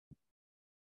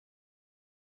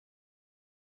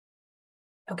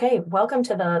Okay, welcome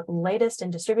to the latest in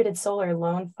distributed solar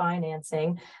loan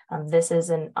financing. This is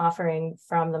an offering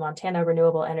from the Montana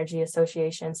Renewable Energy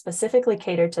Association, specifically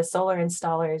catered to solar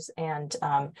installers and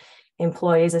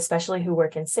employees, especially who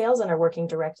work in sales and are working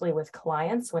directly with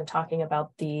clients when talking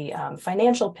about the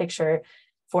financial picture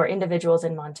for individuals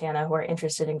in Montana who are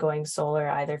interested in going solar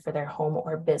either for their home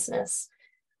or business.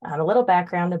 A little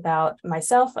background about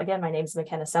myself. Again, my name is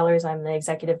McKenna Sellers. I'm the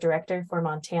Executive Director for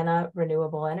Montana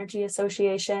Renewable Energy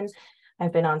Association.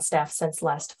 I've been on staff since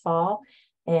last fall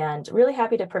and really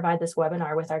happy to provide this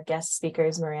webinar with our guest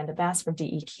speakers, Miranda Bass from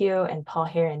DEQ and Paul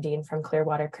Herendeen from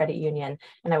Clearwater Credit Union.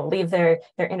 And I will leave their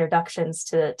introductions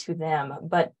to them.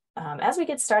 But as we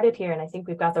get started here, and I think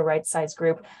we've got the right size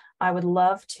group, I would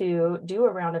love to do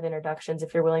a round of introductions.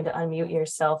 If you're willing to unmute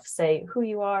yourself, say who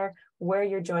you are, where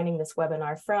you're joining this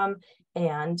webinar from,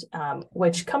 and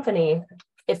which company,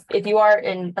 if you are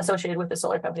associated with a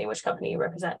solar company, which company you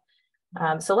represent.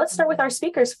 So let's start with our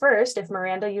speakers first. If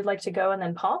Miranda, you'd like to go, and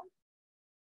then Paul.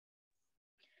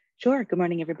 Sure. Good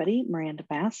morning, everybody. Miranda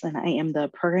Bass, and I am the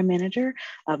program manager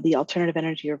of the Alternative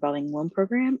Energy Revolving Loan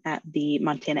Program at the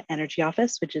Montana Energy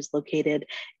Office, which is located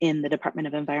in the Department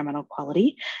of Environmental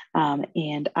Quality.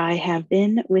 And I have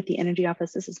been with the Energy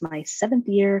Office. This is my 7th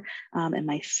year and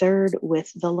my 3rd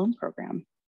with the loan program.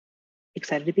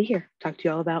 Excited to be here. Talk to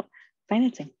you all about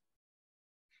financing.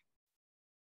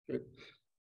 Great.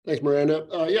 Thanks, Miranda.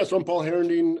 So I'm Paul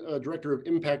Herendeen, Director of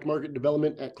Impact Market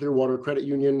Development at Clearwater Credit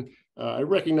Union. I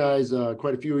recognize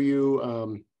quite a few of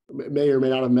you may or may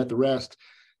not have met the rest,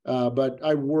 but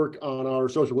I work on our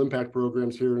social impact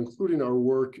programs here, including our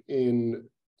work in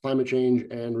climate change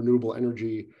and renewable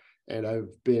energy, and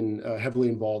I've been heavily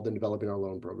involved in developing our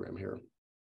loan program here.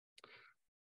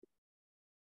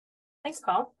 Thanks,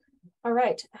 Paul. All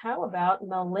right, how about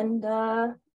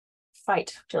Melinda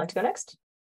Fight? Would you like to go next?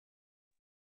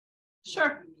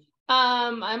 Sure.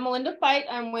 I'm Melinda Fight.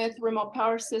 I'm with Remote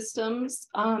Power Systems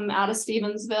out of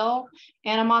Stevensville.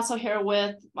 And I'm also here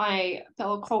with my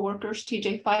fellow co-workers,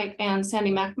 TJ Fight and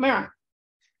Sandy McNamara.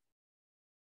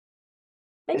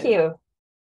 Thank you.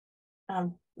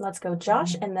 Let's go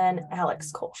Josh and then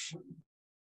Alex Kolsch.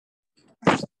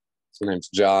 So my name's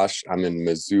Josh. I'm in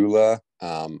Missoula.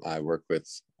 I work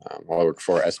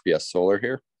for SBS Solar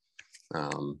here,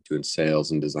 doing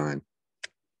sales and design.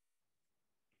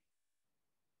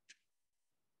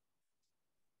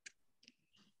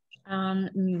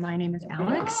 My name is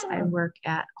Alex. I work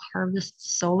at Harvest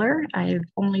Solar. I've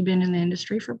only been in the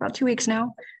industry for about 2 weeks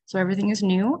now, so everything is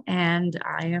new and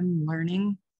I am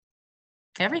learning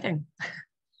everything.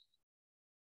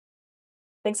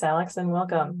 Thanks, Alex, and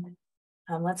welcome.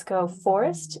 Let's go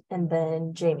Forrest and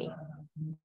then Jamie.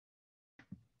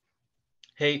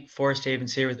 Hey, Forrest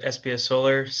Havens here with SBS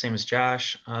Solar, same as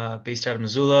Josh, based out of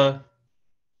Missoula.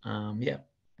 Yeah.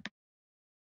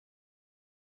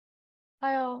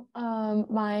 Hi all,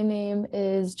 my name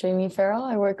is Jamie Farrell.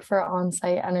 I work for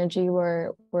On-Site Energy.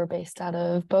 We're based out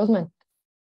of Bozeman.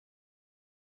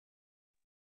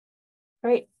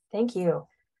 Great, thank you.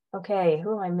 Okay,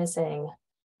 who am I missing?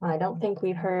 I don't think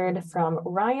we've heard from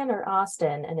Ryan or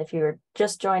Austin. And if you're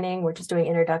just joining, we're just doing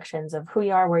introductions of who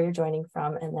you are, where you're joining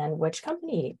from, and then which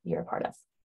company you're a part of.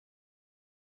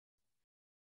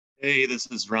 Hey, this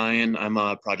is Ryan. I'm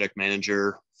a project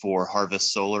manager for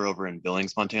Harvest Solar over in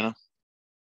Billings, Montana.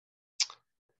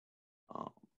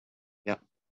 Yeah.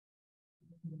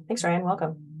 Thanks, Ryan.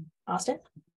 Welcome. Austin?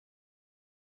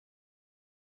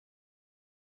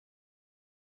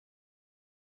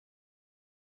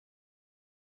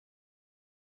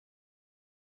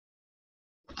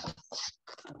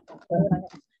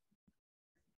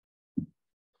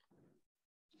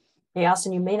 Hey,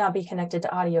 Austin, you may not be connected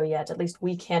to audio yet. At least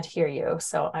we can't hear you.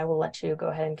 So I will let you go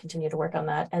ahead and continue to work on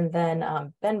that. And then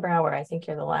Ben Brower, I think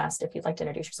you're the last, if you'd like to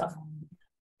introduce yourself.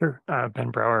 Sure.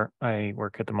 Ben Brower. I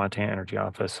work at the Montana Energy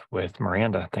Office with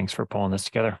Miranda. Thanks for pulling this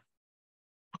together.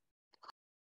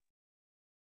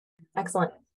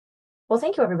 Excellent. Well,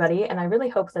 thank you, everybody. And I really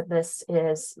hope that this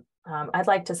is, I'd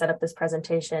like to set up this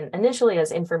presentation initially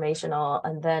as informational.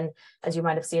 And then, as you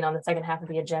might have seen on the second half of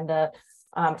the agenda,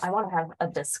 I want to have a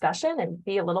discussion and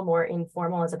be a little more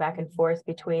informal as a back and forth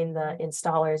between the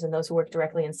installers and those who work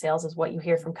directly in sales, is what you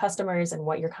hear from customers and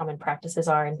what your common practices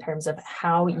are in terms of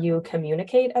how you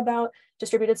communicate about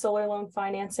distributed solar loan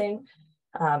financing.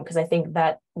 Because I think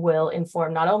that will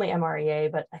inform not only MREA,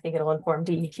 but I think it'll inform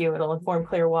DEQ, it'll inform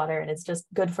Clearwater, and it's just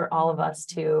good for all of us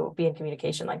to be in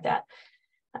communication like that.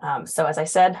 So as I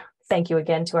said, thank you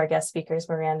again to our guest speakers,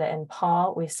 Miranda and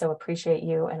Paul. We so appreciate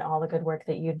you and all the good work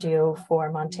that you do for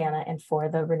Montana and for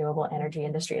the renewable energy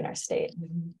industry in our state.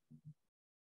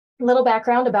 A little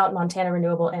background about Montana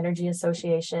Renewable Energy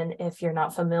Association. If you're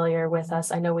not familiar with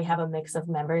us, I know we have a mix of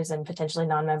members and potentially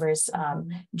non-members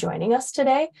joining us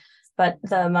today, but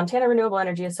the Montana Renewable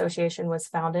Energy Association was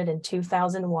founded in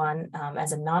 2001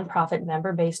 as a nonprofit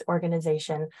member-based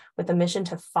organization with a mission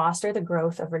to foster the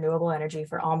growth of renewable energy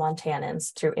for all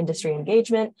Montanans through industry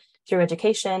engagement, through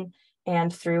education,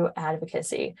 and through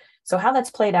advocacy. So how that's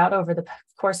played out over the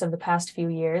course of the past few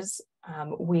years,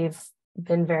 we've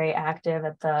been very active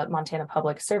at the Montana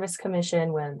Public Service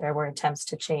Commission when there were attempts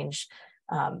to change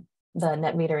the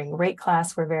net metering rate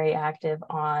class. We're very active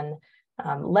on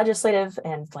legislative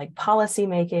and like policy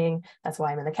making. That's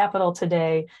why I'm in the Capitol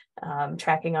today,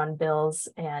 tracking on bills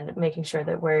and making sure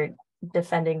that we're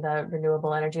defending the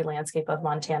renewable energy landscape of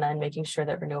Montana and making sure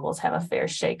that renewables have a fair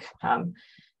shake.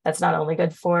 That's not only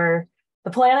good for the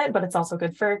planet, but it's also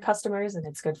good for customers, and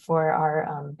it's good for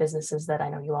our businesses that I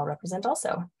know you all represent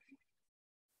also.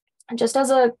 Just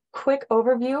as a quick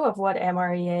overview of what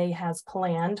MREA has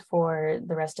planned for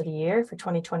the rest of the year for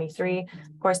 2023,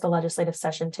 of course, the legislative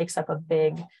session takes up a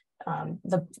big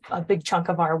chunk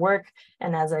of our work.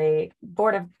 And as a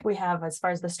board we have, as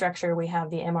far as the structure, we have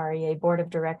the MREA Board of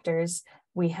Directors.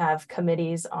 We have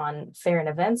committees on fair and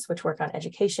events, which work on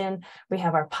education. We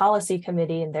have our policy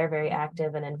committee, and they're very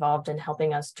active and involved in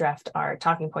helping us draft our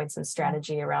talking points and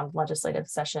strategy around legislative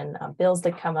session bills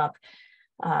that come up.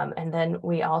 And then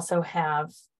we also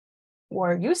have,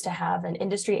 or used to have, an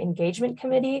industry engagement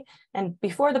committee. And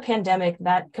before the pandemic,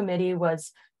 that committee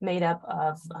was made up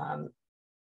of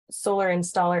solar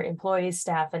installer employees,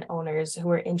 staff, and owners who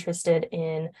were interested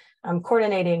in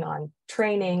coordinating on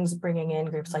trainings, bringing in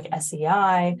groups like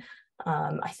SEI.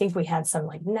 I think we had some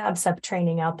like NABCEP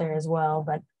training out there as well,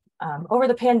 but over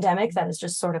the pandemic, that has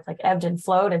just sort of like ebbed and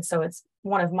flowed. And so it's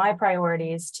one of my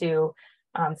priorities to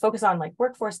focus on like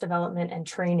workforce development and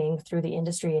training through the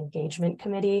Industry Engagement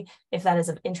Committee. If that is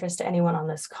of interest to anyone on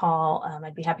this call,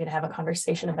 I'd be happy to have a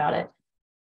conversation about it.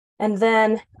 And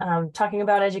then talking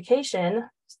about education,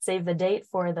 save the date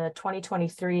for the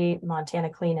 2023 Montana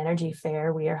Clean Energy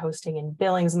Fair. We are hosting in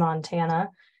Billings, Montana.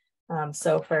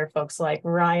 So for folks like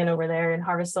Ryan over there in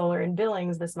Harvest Solar in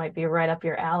Billings, this might be right up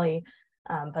your alley.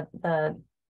 But the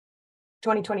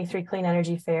 2023 Clean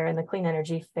Energy Fair and the Clean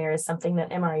Energy Fair is something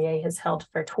that MREA has held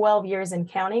for 12 years and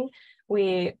counting.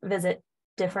 We visit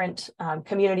different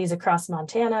communities across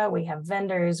Montana. We have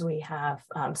vendors, we have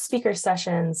speaker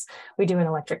sessions, we do an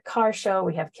electric car show,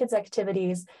 we have kids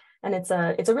activities, and it's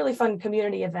a really fun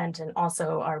community event and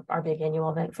also our big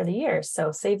annual event for the year.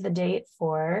 So save the date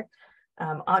for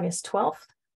August 12th.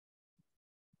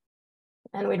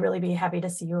 And we'd really be happy to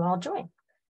see you all join.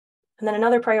 And then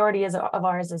another priority of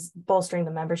ours is bolstering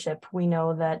the membership. We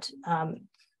know that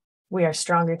we are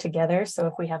stronger together. So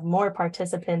if we have more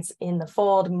participants in the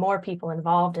fold, more people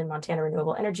involved in Montana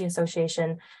Renewable Energy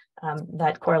Association,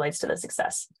 that correlates to the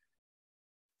success.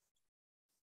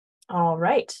 All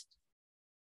right.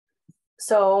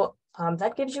 So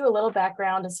that gives you a little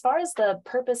background. As far as the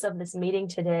purpose of this meeting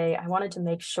today, I wanted to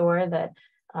make sure that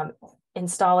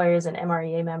installers and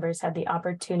MREA members had the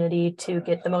opportunity to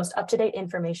get the most up-to-date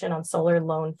information on solar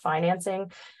loan financing.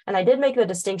 And I did make the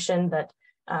distinction that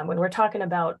when we're talking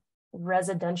about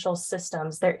residential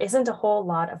systems, there isn't a whole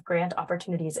lot of grant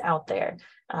opportunities out there,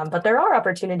 but there are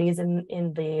opportunities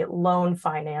in the loan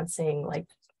financing like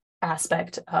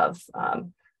aspect of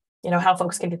how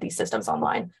folks can get these systems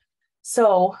online.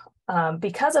 So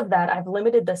because of that, I've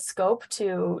limited the scope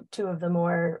to two of the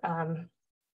more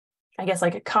I guess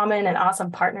like common and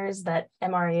awesome partners that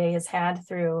MREA has had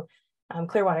through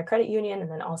Clearwater Credit Union and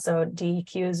then also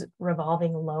DEQ's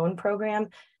Revolving Loan Program,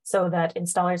 so that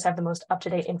installers have the most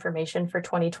up-to-date information for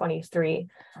 2023.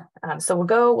 So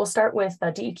we'll start with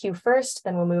DEQ first,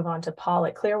 then we'll move on to Paul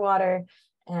at Clearwater.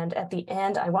 And at the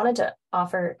end, I wanted to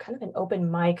offer kind of an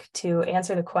open mic to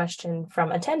answer the question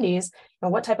from attendees,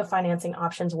 what type of financing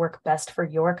options work best for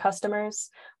your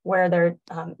customers, where there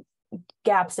are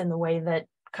gaps in the way that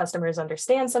customers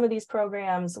understand some of these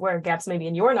programs, where gaps maybe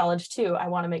in your knowledge too. I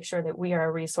want to make sure that we are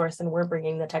a resource and we're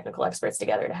bringing the technical experts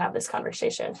together to have this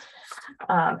conversation.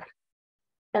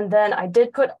 And then I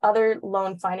did put other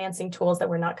loan financing tools that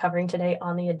we're not covering today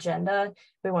on the agenda.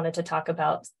 We wanted to talk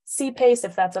about CPACE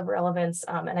if that's of relevance.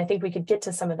 And I think we could get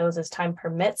to some of those as time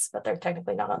permits, but they're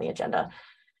technically not on the agenda.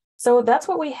 So that's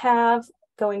what we have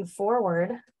going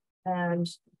forward. And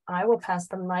I will pass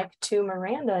the mic to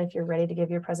Miranda if you're ready to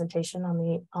give your presentation on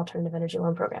the Alternative Energy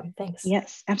Loan Program. Thanks.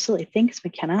 Yes, absolutely. Thanks,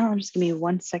 McKenna. I'll just give me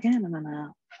 1 second. I'm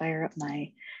gonna fire up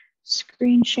my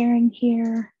screen sharing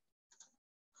here.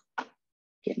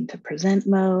 Get into present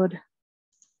mode.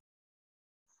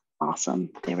 Awesome,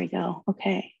 there we go.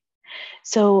 Okay,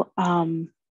 so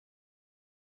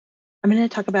I'm going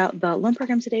to talk about the loan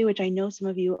program today, which I know some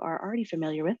of you are already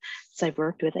familiar with, since I've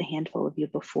worked with a handful of you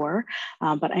before,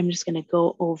 but I'm just going to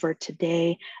go over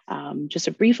today just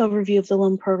a brief overview of the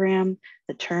loan program,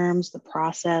 the terms, the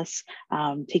process,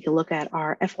 take a look at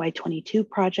our FY22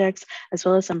 projects, as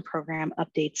well as some program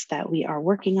updates that we are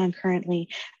working on currently,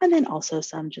 and then also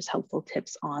some just helpful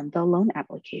tips on the loan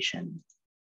application.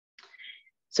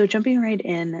 So jumping right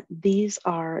in, these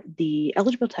are the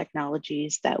eligible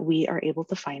technologies that we are able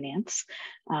to finance.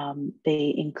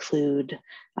 They include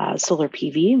solar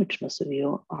PV, which most of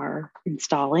you are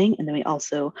installing, and then we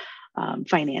also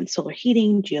finance solar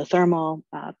heating, geothermal,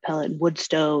 pellet and wood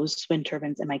stoves, wind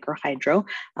turbines, and microhydro.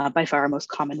 By far, our most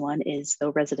common one is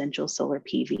the residential solar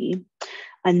PV.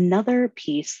 Another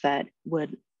piece that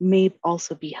may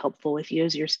also be helpful with you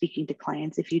as you're speaking to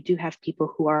clients, if you do have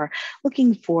people who are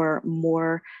looking for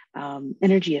more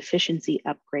energy efficiency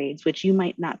upgrades, which you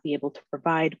might not be able to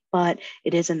provide, but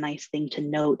it is a nice thing to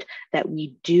note that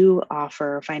we do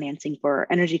offer financing for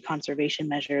energy conservation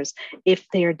measures if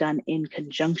they are done in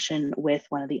conjunction with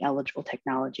one of the eligible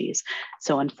technologies.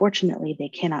 So unfortunately, they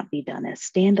cannot be done as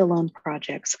standalone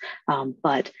projects,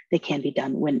 but they can be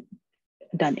done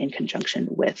done in conjunction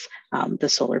with the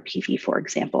solar PV, for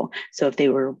example. So if they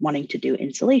were wanting to do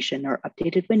insulation or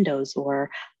updated windows or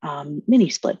mini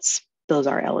splits, those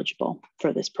are eligible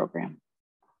for this program.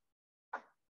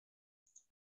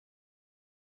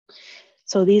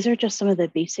 So these are just some of the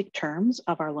basic terms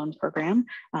of our loan program.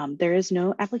 There is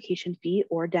no application fee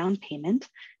or down payment.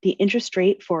 The interest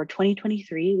rate for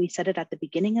 2023, we set it at the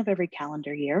beginning of every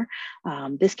calendar year.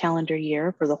 This calendar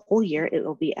year, for the whole year, it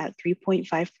will be at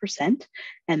 3.5%,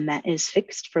 and that is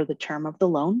fixed for the term of the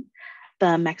loan.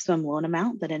 The maximum loan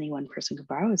amount that any one person could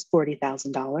borrow is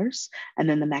 $40,000. And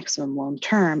then the maximum loan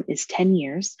term is 10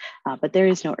 years, but there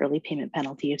is no early payment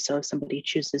penalty. So if somebody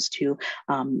chooses to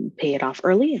pay it off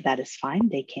early, that is fine,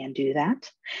 they can do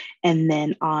that. And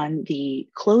then on the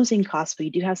closing costs, we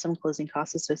do have some closing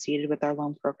costs associated with our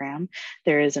loan program.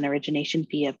 There is an origination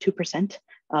fee of 2%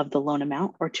 of the loan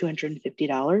amount, or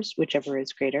 $250, whichever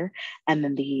is greater. And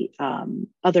then the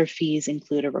other fees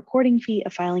include a recording fee, a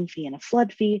filing fee, and a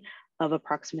flood fee of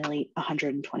approximately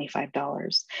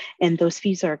 $125. And those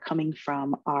fees are coming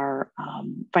from our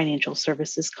financial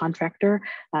services contractor.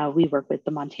 We work with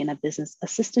the Montana Business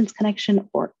Assistance Connection,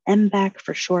 or MBAC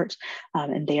for short,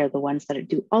 and they are the ones that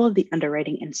do all of the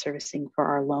underwriting and servicing for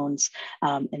our loans.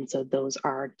 And so those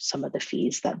are some of the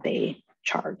fees that they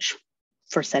charge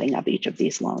for setting up each of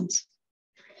these loans.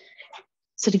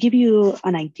 So to give you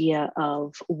an idea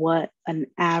of what an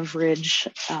average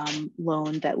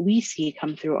loan that we see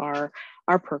come through our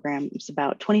program is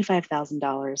about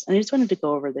 $25,000. And I just wanted to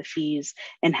go over the fees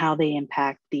and how they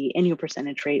impact the annual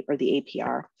percentage rate, or the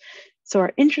APR. So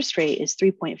our interest rate is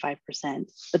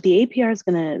 3.5%, but the APR is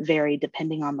going to vary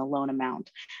depending on the loan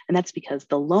amount. And that's because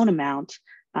the loan amount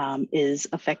is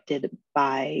affected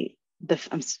by the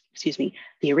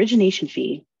origination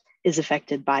fee is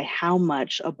affected by how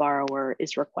much a borrower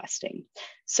is requesting.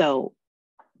 So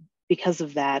because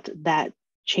of that, that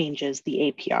changes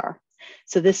the APR.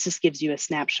 So this just gives you a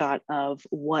snapshot of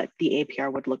what the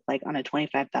APR would look like on a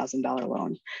 $25,000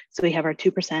 loan. So we have our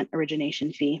 2%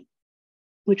 origination fee,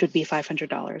 which would be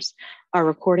 $500, our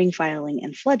recording, filing,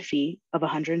 and flood fee of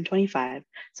 $125.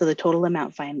 So the total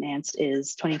amount financed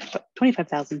is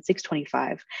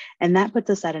 $25,625. And that puts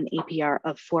us at an APR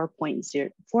of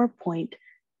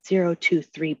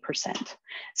 4.023%.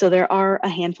 So there are a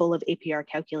handful of APR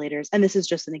calculators, and this is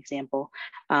just an example,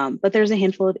 but there's a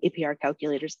handful of APR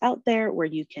calculators out there where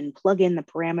you can plug in the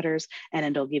parameters and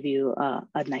it'll give you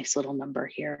a nice little number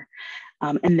here.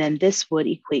 And then this would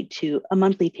equate to a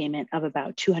monthly payment of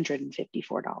about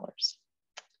 $254.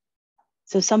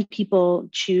 So some people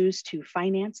choose to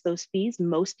finance those fees.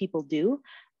 Most people do.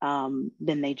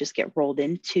 Then they just get rolled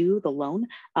into the loan.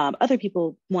 Other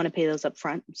people want to pay those up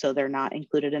front, so they're not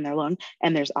included in their loan,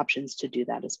 and there's options to do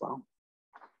that as well.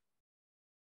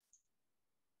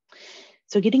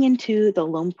 So getting into the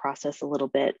loan process a little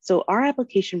bit. So our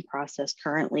application process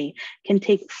currently can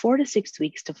take 4 to 6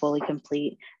 weeks to fully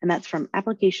complete, and that's from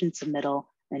application submittal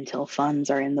until funds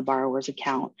are in the borrower's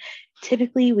account.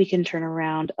 Typically, we can turn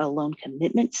around a loan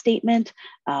commitment statement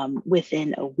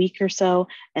within a week or so,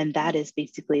 and that is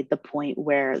basically the point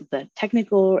where the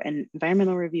technical and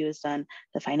environmental review is done,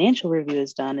 the financial review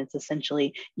is done. It's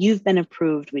essentially, you've been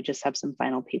approved, we just have some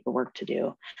final paperwork to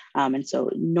do. And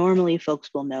so normally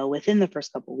folks will know within the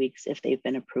first couple of weeks if they've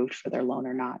been approved for their loan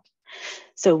or not.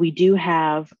 So we do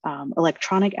have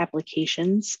electronic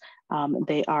applications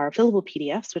They are fillable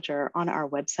PDFs, which are on our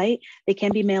website. They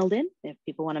can be mailed in. If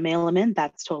people want to mail them in,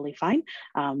 that's totally fine.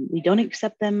 We don't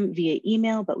accept them via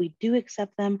email, but we do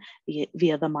accept them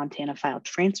via the Montana File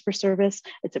Transfer Service.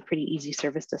 It's a pretty easy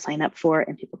service to sign up for,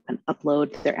 and people can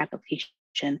upload their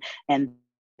application and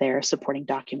their supporting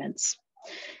documents.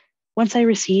 Once I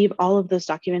receive all of those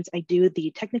documents, I do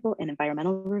the technical and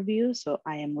environmental review. So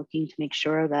I am looking to make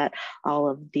sure that all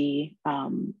of the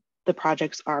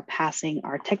projects are passing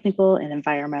our technical and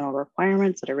environmental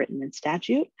requirements that are written in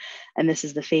statute. And this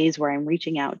is the phase where I'm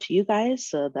reaching out to you guys,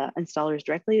 so the installers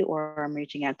directly, or I'm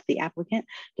reaching out to the applicant,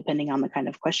 depending on the kind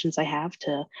of questions I have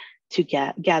to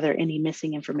gather any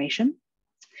missing information.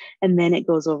 And then it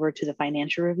goes over to the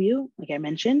financial review. Like I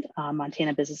mentioned,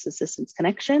 Montana Business Assistance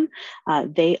Connection.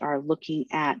 They are looking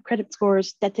at credit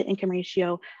scores, debt to income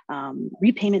ratio,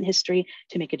 repayment history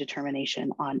to make a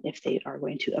determination on if they are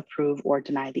going to approve or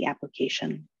deny the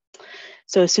application.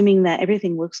 So assuming that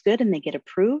everything looks good and they get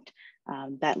approved,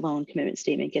 that loan commitment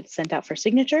statement gets sent out for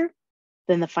signature.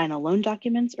 Then the final loan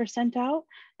documents are sent out.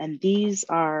 And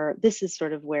this is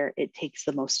sort of where it takes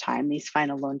the most time, these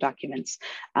final loan documents.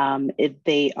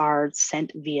 They are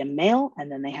sent via mail,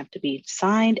 and then they have to be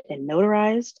signed and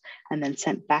notarized and then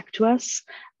sent back to us.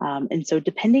 And so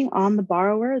depending on the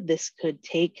borrower, this could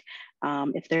take,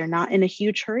 if they're not in a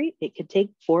huge hurry, it could take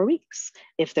 4 weeks.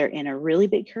 If they're in a really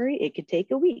big hurry, it could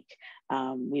take a week.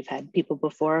 We've had people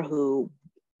before who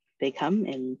they come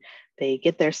and they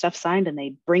get their stuff signed and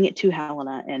they bring it to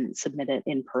Helena and submit it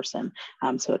in person.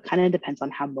 So it kind of depends on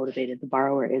how motivated the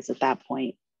borrower is at that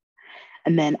point.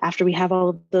 And then after we have all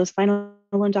of those final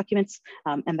loan documents,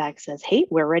 MBAC says, hey,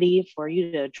 we're ready for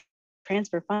you to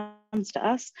transfer funds to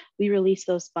us. We release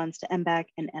those funds to MBAC,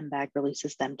 and MBAC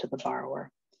releases them to the borrower.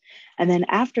 And then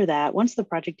after that, once the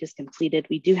project is completed,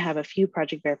 we do have a few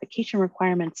project verification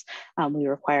requirements. We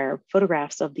require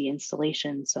photographs of the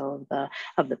installation, so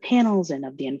of the panels and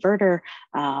of the inverter,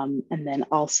 and then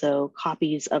also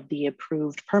copies of the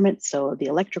approved permits, so the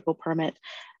electrical permit,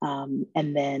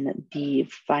 and then the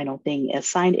final thing, a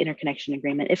signed interconnection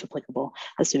agreement, if applicable,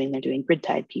 assuming they're doing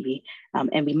grid-tied PV.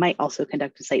 And we might also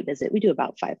conduct a site visit. We do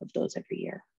about 5 of those every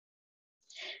year.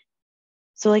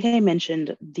 So like I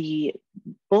mentioned, the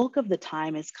bulk of the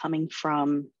time is coming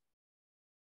from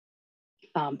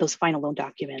those final loan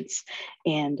documents.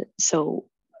 And so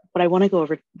what I want to go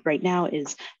over right now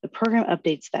is the program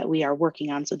updates that we are working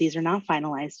on. So these are not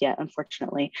finalized yet,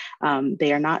 unfortunately.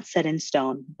 They are not set in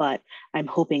stone, but I'm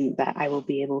hoping that I will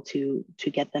be able to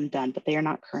get them done, but they are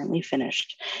not currently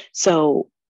finished. So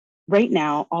right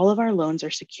now, all of our loans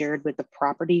are secured with the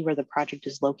property where the project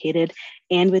is located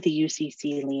and with a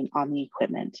UCC lien on the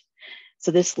equipment.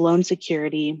 So this loan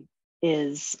security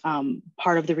is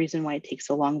part of the reason why it takes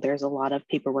so long. There's a lot of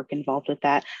paperwork involved with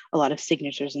that, a lot of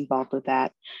signatures involved with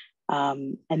that.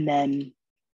 And then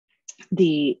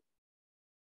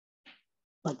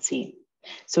let's see.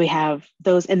 So we have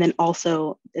those, and then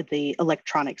also the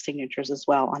electronic signatures as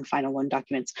well on final loan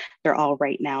documents. They're all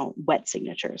right now wet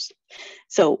signatures.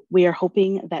 So we are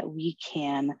hoping that we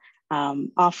can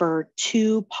offer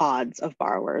 2 pods of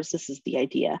borrowers. This is the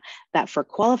idea, that for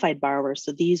qualified borrowers,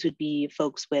 so these would be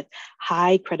folks with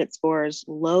high credit scores,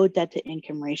 low debt to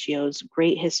income ratios,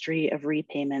 great history of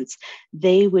repayments,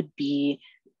 they would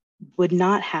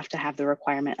not have to have the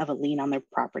requirement of a lien on their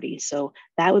property. So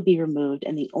that would be removed,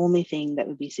 and the only thing that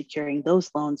would be securing those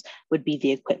loans would be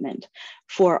the equipment.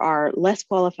 For our less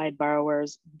qualified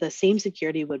borrowers, the same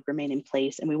security would remain in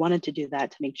place, and we wanted to do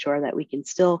that to make sure that we can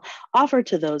still offer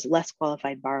to those less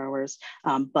qualified borrowers,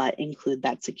 but include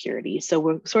that security. So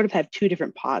we sort of have 2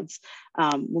 different pods.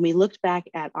 When we looked back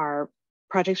at our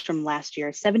projects from last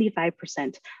year,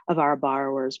 75% of our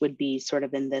borrowers would be sort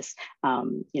of in this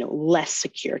less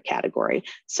secure category,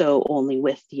 so only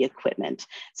with the equipment.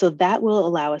 So that will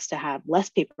allow us to have less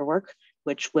paperwork,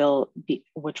 which will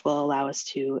allow us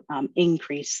to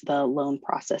increase the loan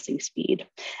processing speed.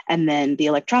 And then the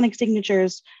electronic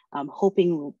signatures,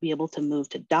 hoping we'll be able to move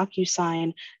to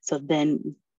DocuSign. So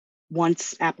then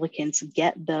once applicants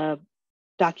get the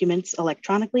documents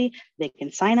electronically, they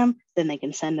can sign them, then they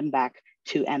can send them back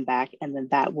to MBAC, and then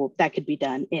that could be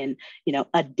done in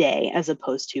a day as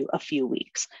opposed to a few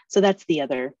weeks. So that's the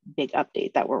other big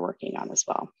update that we're working on as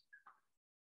well.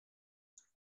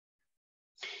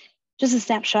 Just a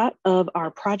snapshot of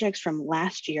our projects from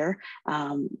last year.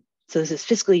 So this is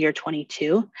fiscal year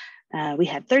 22. We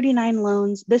had 39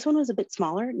 loans. This one was a bit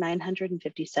smaller,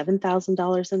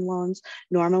 $957,000 in loans.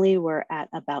 Normally we're at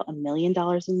about $1 million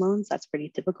in loans. That's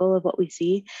pretty typical of what we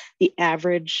see. The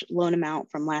average loan amount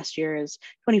from last year is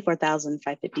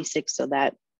 $24,556. So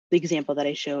that the example that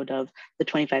I showed of the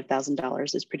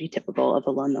 $25,000 is pretty typical of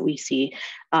a loan that we see.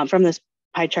 From this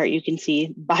pie chart, you can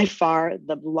see by far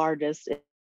the largest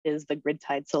is the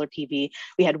grid-tied solar PV.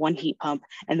 We had one heat pump,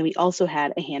 and then we also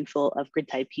had a handful of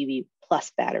grid-tied PV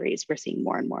plus batteries. We're seeing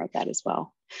more and more of that as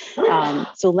well.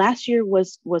 So last year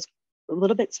was a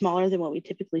little bit smaller than what we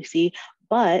typically see,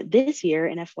 but this year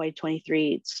in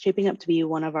FY23, it's shaping up to be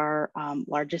one of our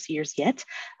largest years yet.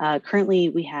 Currently,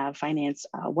 we have financed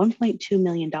 $1.2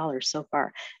 million so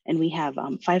far, and we have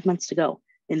 5 months to go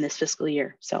in this fiscal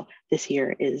year. So this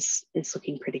year is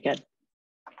looking pretty good.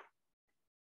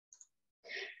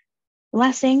 The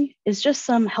last thing is just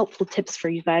some helpful tips for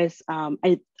you guys.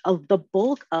 The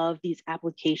bulk of these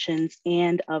applications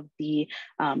and of the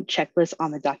checklist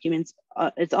on the documents,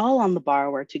 it's all on the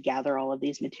borrower to gather all of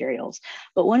these materials.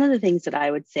 But one of the things that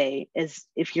I would say is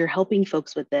if you're helping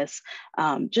folks with this,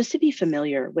 just to be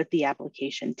familiar with the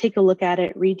application, take a look at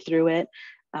it, read through it,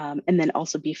 and then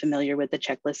also be familiar with the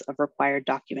checklist of required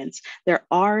documents. There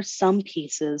are some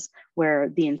cases where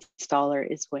the installer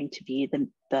is going to be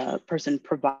the person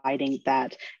providing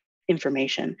that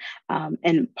information.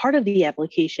 And part of the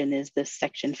application is this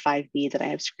section 5B that I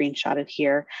have screenshotted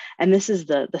here. And this is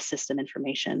the system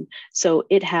information. So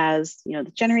it has, the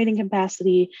generating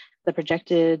capacity, the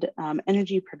projected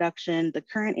energy production, the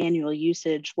current annual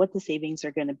usage, what the savings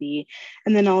are going to be,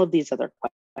 and then all of these other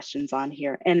questions on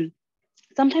here. And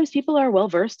sometimes people are well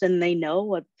versed and they know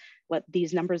what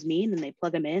these numbers mean and they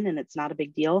plug them in and it's not a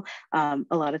big deal. A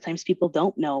lot of times people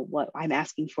don't know what I'm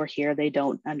asking for here. They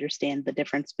don't understand the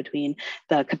difference between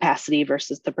the capacity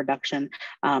versus the production.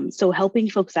 So helping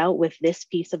folks out with this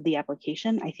piece of the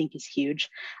application, I think is huge.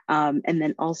 And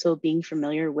then also being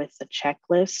familiar with the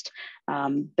checklist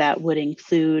that would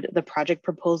include the project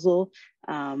proposal,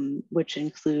 which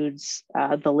includes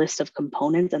the list of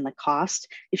components and the cost.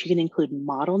 If you can include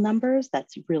model numbers,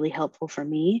 that's really helpful for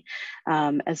me,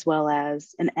 as well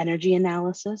as an energy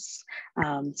analysis.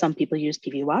 Some people use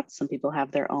PV watts, some people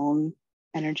have their own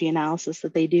energy analysis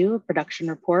that they do, a production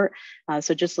report.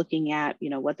 So just looking at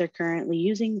what they're currently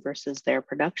using versus their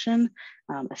production,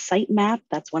 a site map,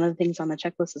 that's one of the things on the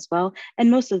checklist as well.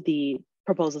 And most of the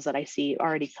proposals that I see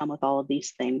already come with all of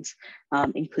these things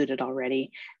included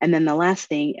already. And then the last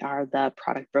thing are the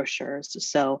product brochures.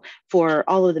 So for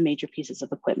all of the major pieces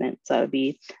of equipment, so it would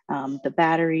be the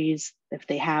batteries, if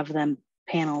they have them,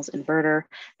 panels, inverter,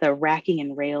 the racking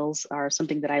and rails are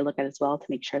something that I look at as well to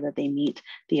make sure that they meet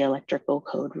the electrical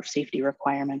code safety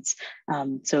requirements.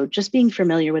 So just being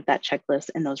familiar with that checklist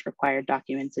and those required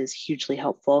documents is hugely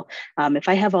helpful. If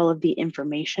I have all of the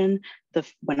information,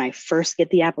 when I first get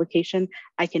the application,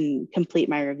 I can complete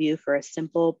my review for a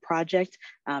simple project,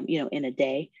 in a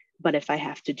day. But if I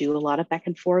have to do a lot of back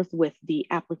and forth with the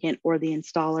applicant or the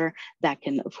installer, that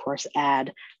can, of course,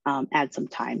 add some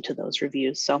time to those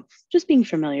reviews. So just being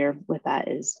familiar with that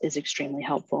is extremely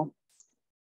helpful.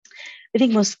 I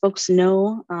think most folks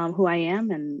know who I am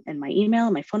and my email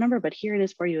and my phone number, but here it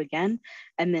is for you again.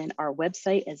 And then our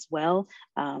website as well.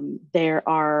 There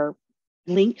are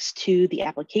links to the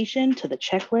application, to the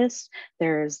checklist.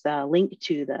 There's the link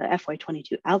to the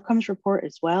FY22 outcomes report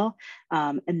as well.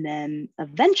 And then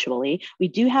eventually, we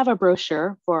do have a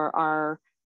brochure for our,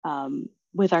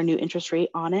 with our new interest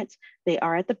rate on it. They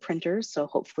are at the printers, so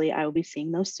hopefully I will be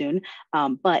seeing those soon.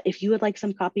 But if you would like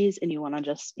some copies and you want to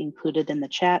just include it in the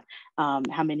chat,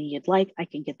 how many you'd like, I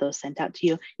can get those sent out to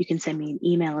you. You can send me an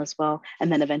email as well.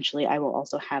 And then eventually I will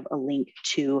also have a link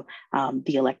to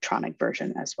the electronic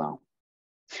version as well.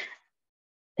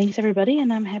 Thanks, everybody,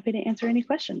 and I'm happy to answer any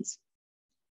questions.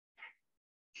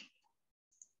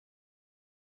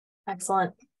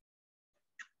 Excellent.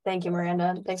 Thank you,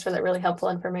 Miranda. Thanks for that really helpful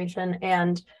information.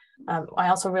 And I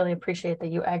also really appreciate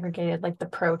that you aggregated the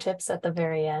pro tips at the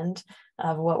very end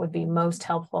of what would be most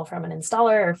helpful from an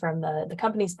installer or from the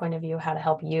company's point of view, how to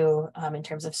help you in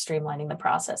terms of streamlining the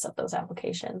process of those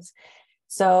applications.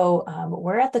 So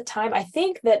we're at the time, I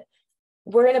think that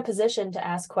we're in a position to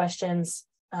ask questions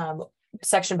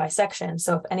section by section.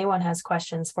 So if anyone has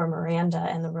questions for Miranda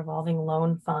and the Revolving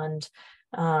Loan Fund,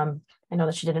 I know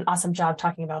that she did an awesome job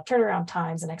talking about turnaround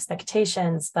times and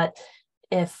expectations, but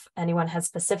if anyone has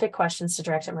specific questions to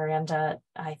direct at Miranda,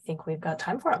 I think we've got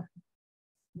time for them.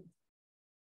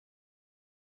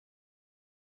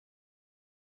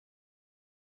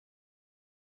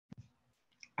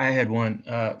 I had one.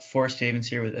 Forrest Stevens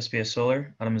here with SBS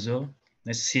Solar out of Missoula.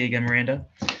 Nice to see you again, Miranda.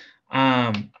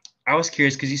 I was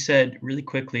curious because you said really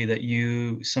quickly that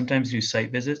you sometimes do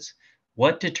site visits.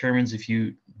 What determines if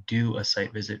you do a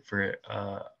site visit for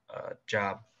a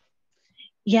job?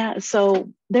 Yeah, so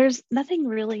there's nothing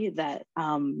really that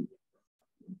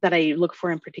that I look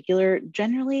for in particular,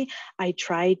 generally, I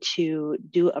try to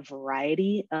do a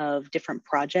variety of different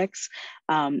projects.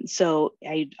 So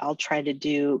I'll try to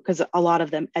do, because a lot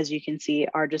of them, as you can see,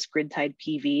 are just grid-tied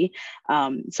PV.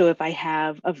 So if I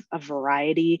have a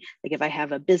variety, like if I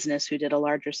have a business who did a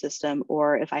larger system,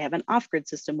 or if I have an off-grid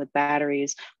system with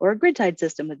batteries or a grid-tied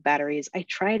system with batteries, I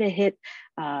try to hit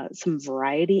some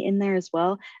variety in there as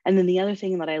well. And then the other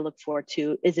thing that I look for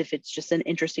too is if it's just an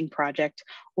interesting project,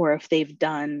 or if they've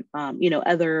done,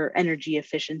 other energy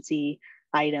efficiency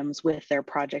items with their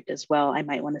project as well, I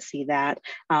might want to see that.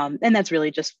 And that's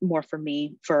really just more for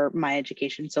me, for my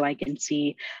education, so I can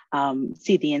see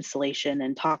the installation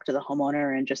and talk to the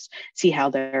homeowner and just see how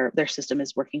their system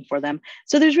is working for them.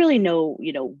 So there's really no,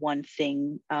 one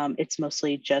thing. It's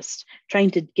mostly just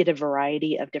trying to get a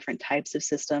variety of different types of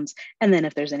systems. And then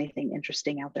if there's anything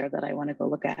interesting out there that I want to go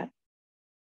look at.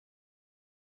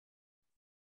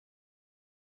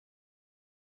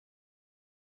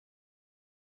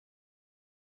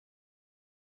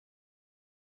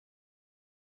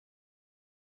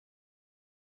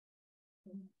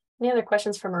 Any other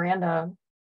questions for Miranda?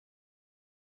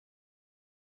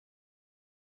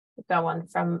 We've got one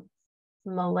from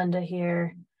Melinda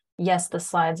here. Yes, the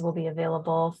slides will be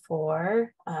available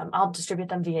for, I'll distribute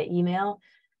them via email.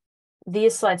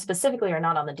 These slides specifically are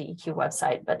not on the DEQ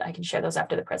website, but I can share those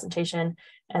after the presentation.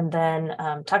 And then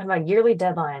talking about yearly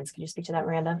deadlines, can you speak to that,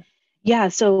 Miranda? Yeah,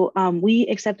 so we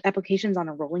accept applications on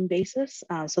a rolling basis.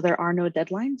 So there are no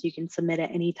deadlines. You can submit at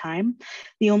any time.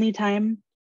 The only time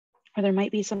or there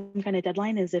might be some kind of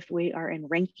deadline is if we are in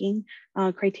ranking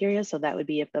criteria. So that would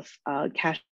be if the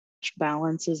cash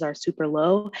balances are super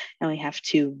low and we have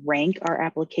to rank our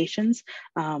applications,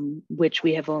 which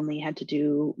we have only had to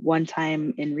do one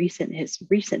time in recent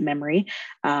memory,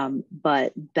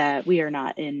 but that we are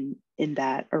not in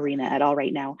that arena at all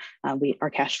right now. Our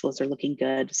cash flows are looking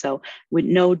good. So with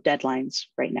no deadlines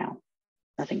right now,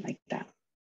 nothing like that.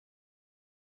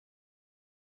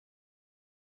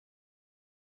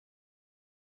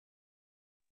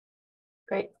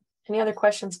 Great. Any other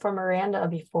questions for Miranda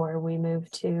before we move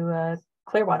to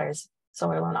Clearwater's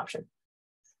solar loan option?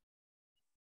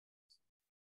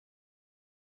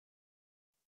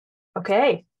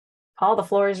 Okay, Paul, the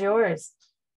floor is yours.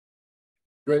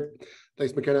 Great.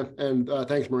 Thanks, McKenna. And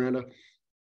thanks, Miranda.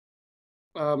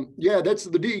 Yeah, that's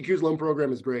the DEQ's loan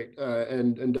program is great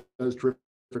and does terrific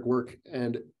work.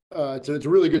 And it's a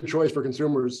really good choice for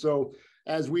consumers. So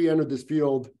as we entered this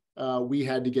field, we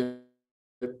had to get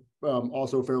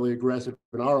also fairly aggressive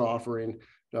in our offering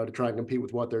to try and compete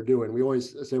with what they're doing. We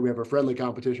always say we have a friendly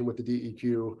competition with the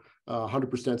DEQ,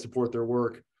 100% support their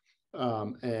work.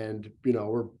 And,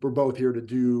 we're both here to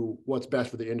do what's best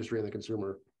for the industry and the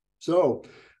consumer. So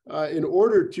in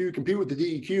order to compete with the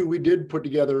DEQ, we did put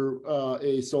together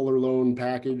a solar loan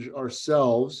package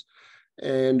ourselves.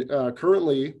 And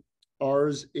currently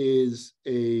ours is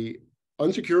a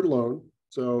unsecured loan.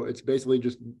 So it's basically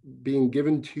just being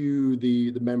given to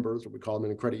the members, what we call them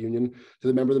in a credit union, to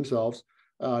the member themselves,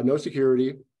 no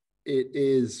security.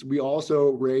 We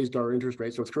also raised our interest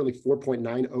rate. So it's currently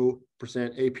 4.90%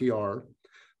 APR.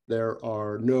 There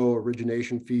are no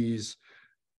origination fees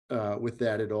with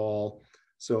that at all.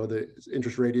 So the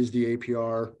interest rate is the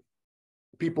APR.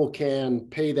 People can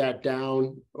pay that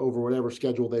down over whatever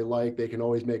schedule they like. They can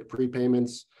always make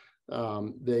prepayments.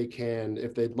 They can,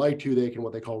 if they'd like to, they can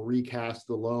what they call recast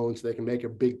the loan. So they can make a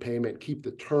big payment, keep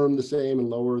the term the same and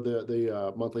lower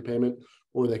the monthly payment,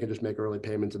 or they can just make early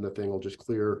payments and the thing will just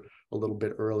clear a little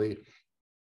bit early.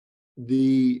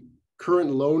 The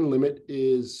current loan limit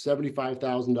is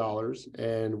 $75,000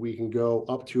 and we can go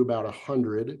up to about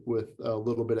 100 with a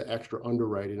little bit of extra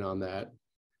underwriting on that.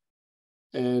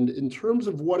 And in terms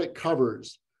of what it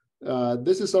covers,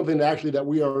 this is something that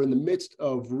we are in the midst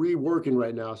of reworking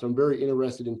right now. So I'm very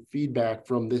interested in feedback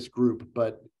from this group,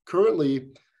 but currently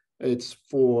it's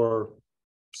for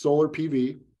solar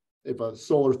PV. If a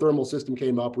solar thermal system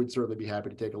came up, we'd certainly be happy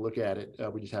to take a look at it.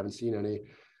 We just haven't seen any.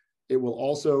 It will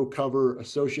also cover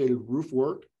associated roof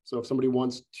work. So if somebody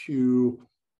wants to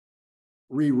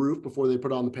re-roof before they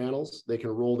put on the panels, they can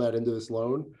roll that into this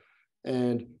loan.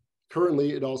 And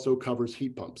currently it also covers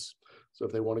heat pumps. So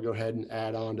if they want to go ahead and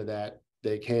add on to that,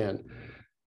 they can.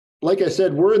 Like I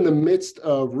said, we're in the midst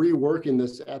of reworking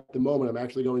this at the moment. I'm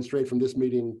actually going straight from this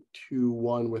meeting to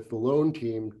one with the loan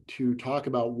team to talk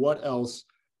about what else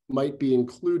might be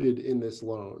included in this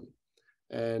loan.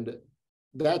 And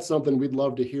that's something we'd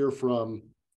love to hear from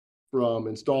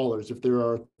installers if there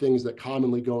are things that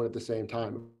commonly go in at the same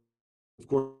time. Of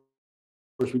course,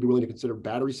 we'd be willing to consider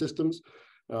battery systems,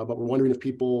 but we're wondering if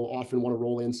people often want to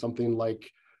roll in something like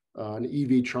an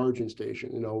EV charging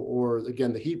station, or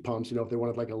again, the heat pumps, if they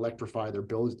wanted like electrify their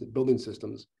building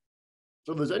systems.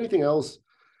 So if there's anything else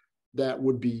that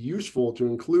would be useful to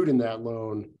include in that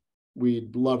loan,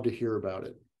 we'd love to hear about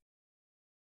it.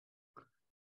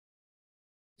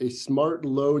 A smart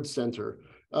load center.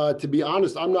 To be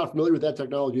honest, I'm not familiar with that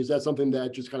technology. Is that something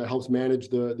that just kind of helps manage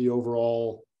the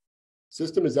overall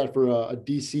system? Is that for a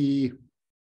DC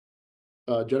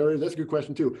generator? That's a good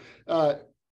question too.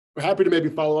 Happy to maybe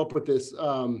follow up with this.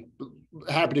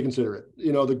 Happy to consider it.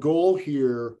 The goal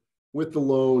here with the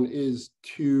loan is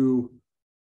to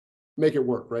make it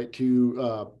work, right?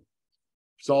 To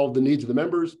solve the needs of the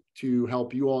members, to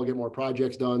help you all get more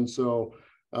projects done. So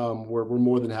we're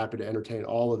more than happy to entertain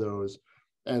all of those.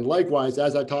 And likewise,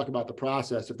 as I talk about the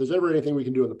process, if there's ever anything we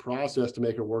can do in the process to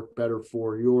make it work better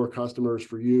for your customers,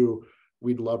 for you,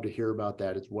 we'd love to hear about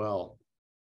that as well.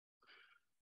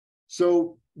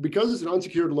 So because it's an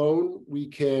unsecured loan, we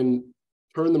can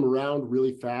turn them around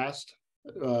really fast.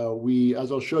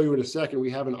 As I'll show you in a second,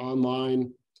 we have an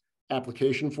online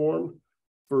application form.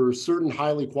 For certain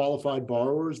highly qualified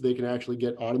borrowers, they can actually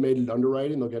get automated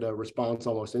underwriting. They'll get a response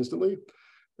almost instantly.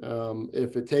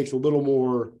 If it takes a little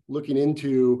more looking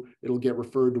into, it'll get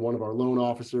referred to one of our loan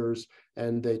officers,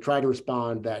 and they try to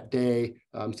respond that day.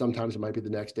 Sometimes it might be the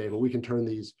next day, but we can turn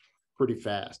these pretty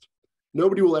fast.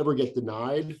 Nobody will ever get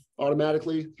denied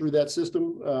automatically through that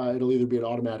system. It'll either be an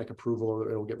automatic approval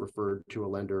or it'll get referred to a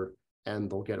lender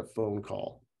and they'll get a phone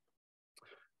call.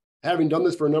 Having done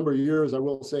this for a number of years, I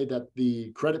will say that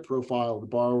the credit profile of the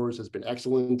borrowers has been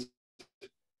excellent.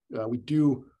 We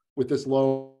do, with this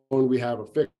loan, we have a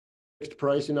fixed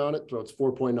pricing on it. So it's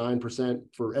 4.9%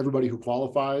 for everybody who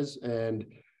qualifies. And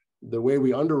the way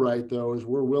we underwrite those,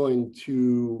 we're willing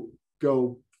to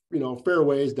go, fair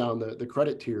ways down the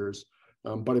credit tiers.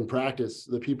 But in practice,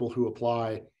 the people who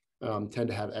apply tend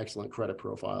to have excellent credit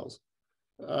profiles.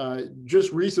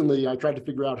 Just recently, I tried to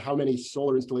figure out how many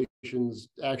solar installations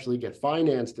actually get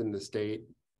financed in the state.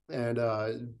 And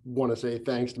want to say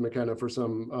thanks to McKenna for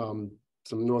some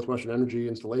Northwestern Energy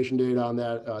installation data on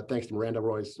that. Thanks to Meranda, we're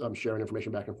always sharing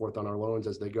information back and forth on our loans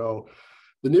as they go.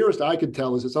 The nearest I could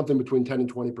tell is that something between 10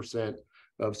 and 20%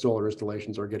 of solar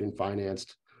installations are getting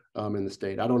financed in the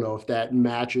state. I don't know if that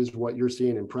matches what you're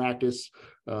seeing in practice,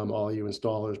 all you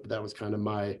installers, but that was kind of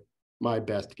my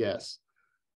best guess.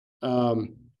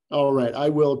 All right, I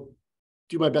will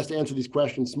do my best to answer these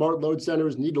questions. Smart load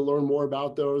centers, need to learn more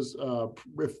about those.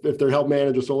 If they're help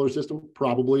manage a solar system,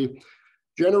 probably.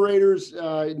 Generators,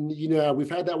 we've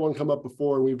had that one come up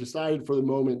before, and we've decided for the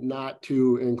moment not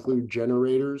to include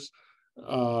generators.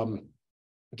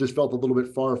 Just felt a little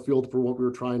bit far afield for what we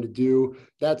were trying to do.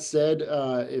 That said,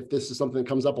 if this is something that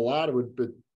comes up a lot, but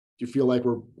you feel like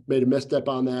we're made a misstep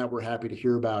on that, we're happy to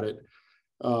hear about it.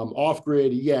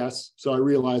 Off-grid, yes. So I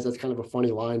realize that's kind of a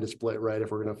funny line to split, right?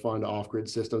 If we're going to fund off-grid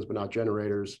systems, but not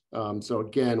generators. So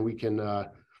again, we can,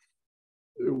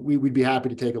 we'd be happy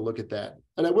to take a look at that.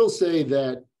 And I will say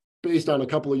that based on a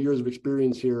couple of years of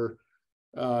experience here,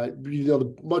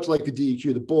 much like the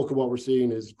DEQ, the bulk of what we're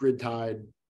seeing is grid-tied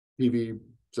PV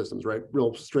systems, right?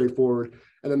 Real straightforward.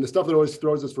 And then the stuff that always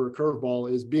throws us for a curveball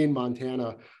is being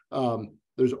Montana.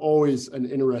 There's always an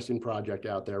interesting project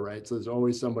out there, right? So there's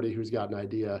always somebody who's got an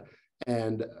idea,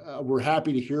 and we're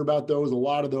happy to hear about those. A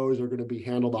lot of those are going to be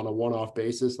handled on a one-off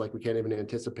basis. Like we can't even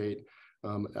anticipate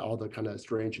all the kind of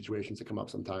strange situations that come up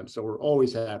sometimes. So we're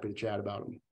always happy to chat about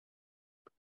them.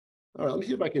 All right, let me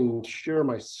see if I can share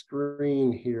my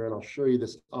screen here, and I'll show you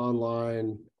this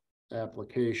online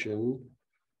application.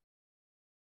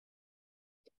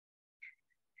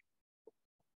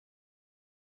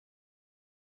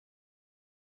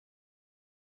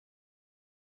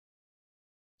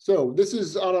 So this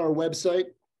is on our website,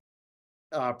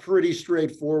 pretty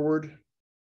straightforward.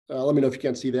 Let me know if you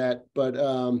can't see that, but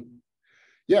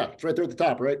yeah, it's right there at the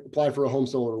top, right? Apply for a home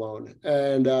solar loan.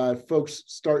 And folks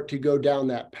start to go down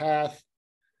that path.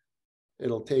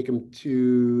 It'll take them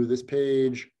to this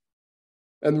page.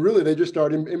 And really, they just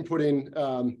start inputting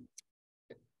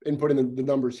the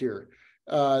numbers here.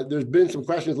 There's been some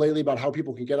questions lately about how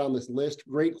people can get on this list.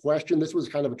 Great question. This was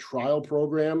kind of a trial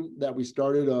program that we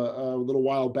started a little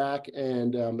while back.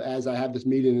 And as I have this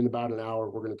meeting in about an hour,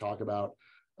 we're going to talk about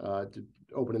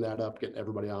opening that up, getting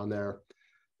everybody on there.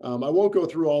 I won't go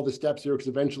through all the steps here because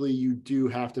eventually you do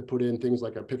have to put in things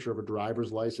like a picture of a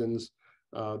driver's license.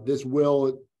 This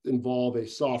will involve a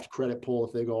soft credit pull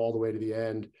if they go all the way to the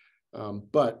end.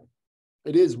 But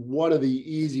it is one of the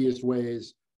easiest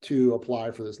ways to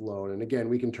apply for this loan. And again,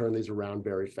 we can turn these around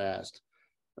very fast.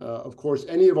 Of course,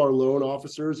 any of our loan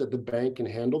officers at the bank can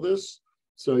handle this.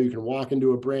 So you can walk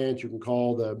into a branch, you can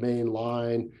call the main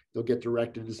line, you'll get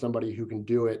directed to somebody who can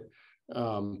do it.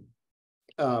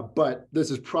 But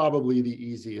this is probably the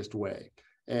easiest way.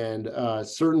 And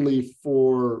certainly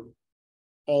for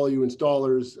all you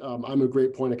installers, I'm a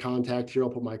great point of contact here. I'll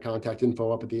put my contact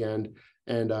info up at the end.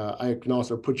 And I can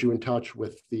also put you in touch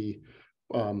with the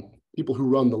people who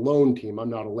run the loan team. I'm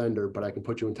not a lender, but I can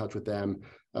put you in touch with them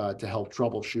to help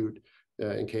troubleshoot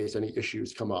in case any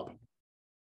issues come up.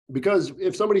 Because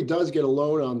if somebody does get a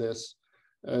loan on this,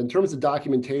 in terms of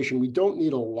documentation, we don't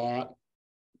need a lot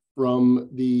from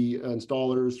the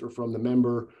installers or from the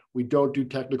member. We don't do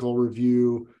technical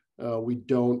review. We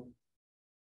don't,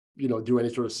 do any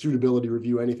sort of suitability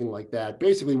review, anything like that.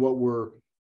 Basically,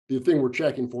 the thing we're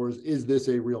checking for is this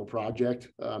a real project?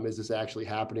 Is this actually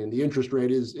happening? The interest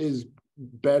rate is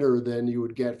better than you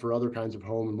would get for other kinds of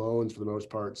home loans for the most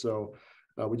part. So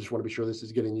we just want to be sure this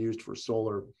is getting used for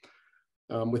solar.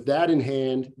 With that in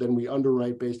hand, then we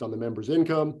underwrite based on the member's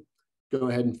income, go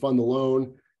ahead and fund the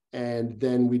loan, and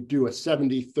then we do a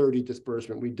 70-30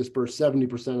 disbursement. We disperse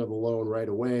 70% of the loan right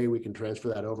away. We can transfer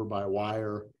that over by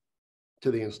wire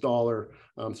to the installer.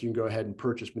 So you can go ahead and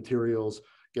purchase materials,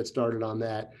 get started on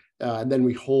that. And then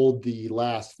we hold the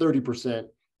last 30%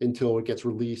 until it gets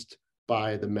released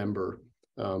by the member,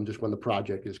 just when the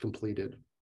project is completed.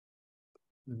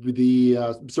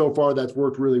 So far that's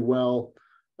worked really well.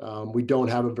 We don't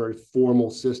have a very formal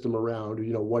system around,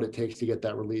 what it takes to get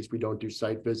that released. We don't do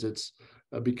site visits.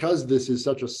 Because this is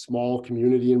such a small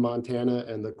community in Montana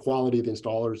and the quality of the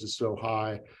installers is so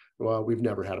high, we've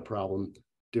never had a problem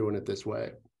doing it this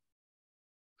way.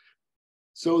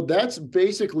 So that's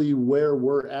basically where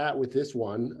we're at with this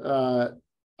one.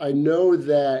 I know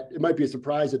that it might be a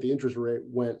surprise that the interest rate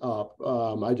went up.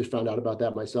 I just found out about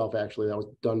that myself, actually. That was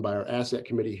done by our asset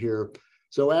committee here.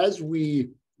 So as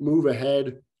we move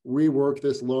ahead, rework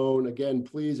this loan, again,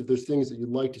 please, if there's things that you'd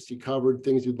like to see covered,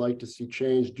 things you'd like to see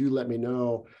changed, do let me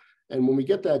know. And when we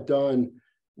get that done,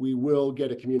 we will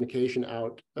get a communication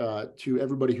out to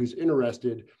everybody who's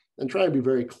interested and try and be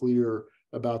very clear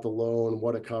about the loan,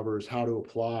 what it covers, how to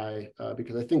apply,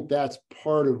 because I think that's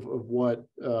part of what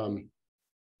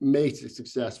makes it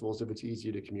successful, is if it's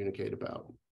easy to communicate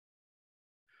about.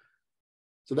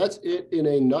 So that's it in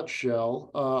a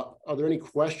nutshell. Are there any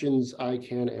questions I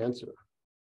can answer?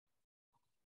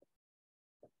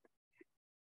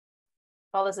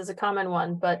 Well, this is a common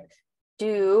one, but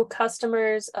do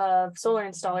customers of solar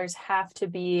installers have to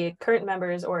be current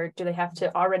members, or do they have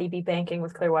to already be banking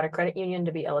with Clearwater Credit Union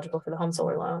to be eligible for the home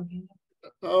solar loan?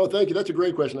 Oh, thank you. That's a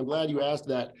great question. I'm glad you asked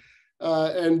that.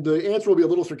 And the answer will be a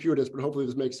little circuitous, but hopefully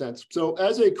this makes sense. So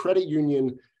as a credit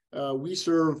union, we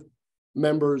serve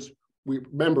members,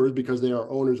 because they are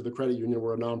owners of the credit union.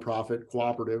 We're a nonprofit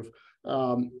cooperative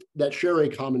that share a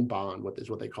common bond, is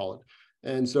what they call it.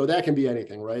 And so that can be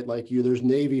anything, right? Like there's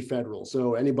Navy Federal.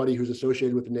 So anybody who's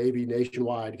associated with the Navy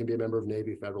nationwide can be a member of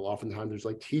Navy Federal. Oftentimes there's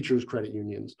like teachers' credit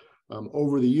unions.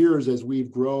 Over the years, as we've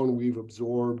grown, we've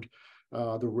absorbed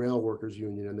the Rail Workers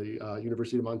Union and the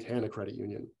University of Montana Credit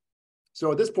Union.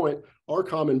 So at this point, our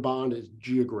common bond is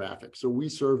geographic. So we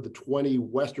serve the 20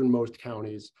 westernmost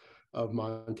counties of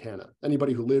Montana.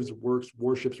 Anybody who lives, works,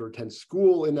 worships, or attends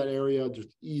school in that area,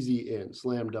 just easy in,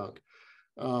 slam dunk.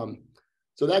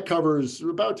 So that covers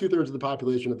about 2/3 of the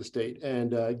population of the state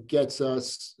and gets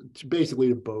us basically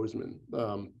to Bozeman,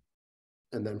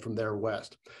 and then from there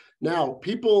west. Now,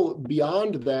 people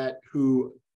beyond that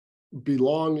who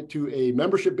belong to a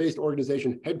membership-based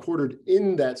organization headquartered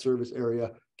in that service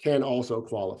area can also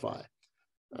qualify.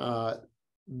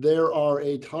 There are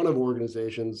a ton of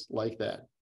organizations like that.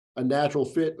 A natural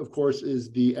fit, of course,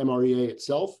 is the MREA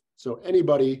itself. So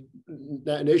anybody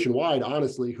nationwide,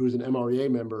 honestly, who's an MREA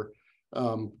member,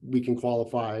 we can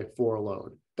qualify for a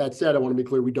loan. That said, I want to be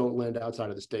clear, we don't lend outside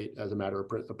of the state as a matter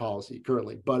of policy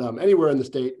currently. But anywhere in the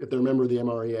state, if they're a member of the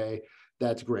MREA,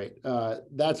 that's great.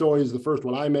 That's always the first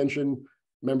one I mention.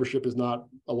 Membership is not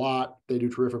a lot. They do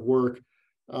terrific work.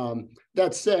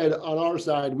 That said, on our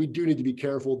side, we do need to be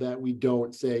careful that we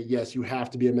don't say, yes, you have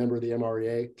to be a member of the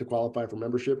MREA to qualify for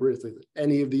membership, or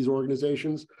any of these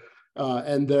organizations.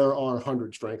 And there are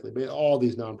hundreds, frankly, all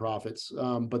these nonprofits.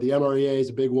 But the MREA is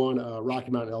a big one.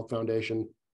 Rocky Mountain Elk Foundation,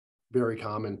 very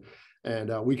common.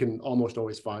 And we can almost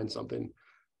always find something.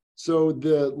 So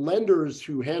the lenders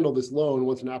who handle this loan,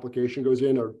 once an application goes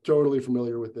in, are totally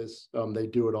familiar with this. They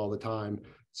do it all the time.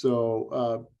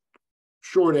 So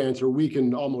short answer, we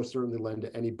can almost certainly lend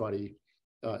to anybody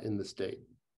in the state.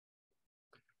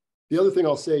 The other thing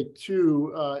I'll say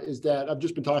too is that I've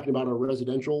just been talking about our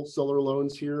residential solar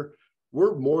loans here.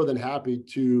 We're more than happy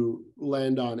to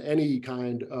lend on any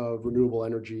kind of renewable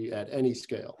energy at any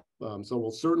scale. So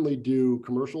we'll certainly do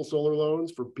commercial solar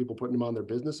loans for people putting them on their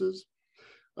businesses.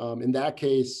 In that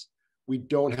case, we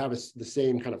don't have the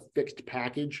same kind of fixed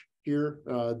package here.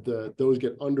 Those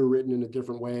get underwritten in a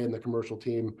different way, and the commercial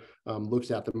team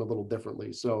looks at them a little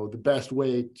differently. So the best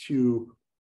way to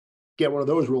get one of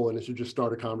those rolling is to just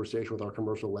start a conversation with our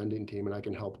commercial lending team, and I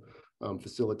can help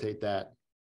facilitate that.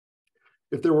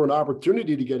 If there were an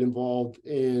opportunity to get involved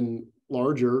in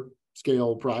larger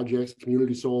scale projects,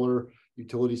 community solar,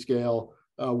 utility scale,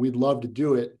 we'd love to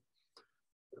do it.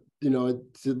 You know,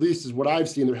 it's, at least as what I've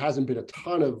seen, there hasn't been a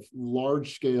ton of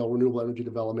large scale renewable energy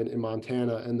development in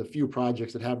Montana, and the few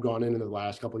projects that have gone in the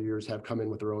last couple of years have come in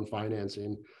with their own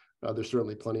financing. There's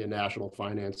certainly plenty of national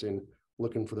financing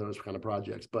looking for those kind of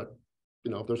projects, but you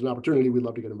know, if there's an opportunity, we'd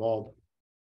love to get involved.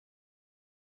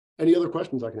 Any other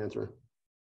questions I can answer?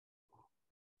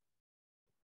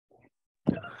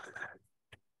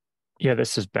 Yeah,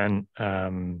 this has been,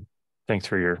 thanks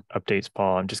for your updates,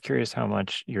 Paul. I'm just curious how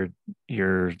much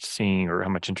you're seeing, or how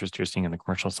much interest you're seeing in the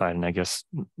commercial side, and I guess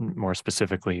more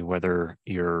specifically, whether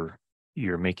you're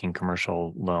making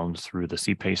commercial loans through the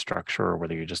CPAY structure, or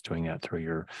whether you're just doing that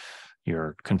through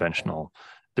your conventional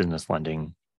business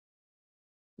lending.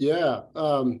 Yeah,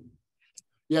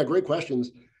 yeah, great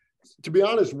questions. To be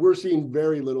honest, we're seeing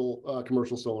very little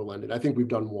commercial solar lending. I think we've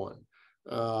done one.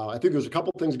 I think there's a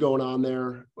couple things going on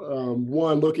there.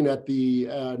 One, looking at the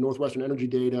Northwestern Energy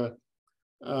data,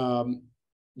 there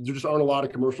just aren't a lot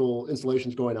of commercial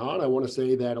installations going on. I want to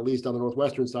say that at least on the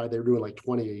Northwestern side, they're doing like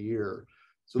 20 a year.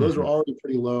 So those are already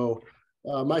pretty low.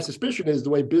 My suspicion is the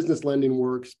way business lending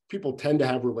works, people tend to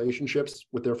have relationships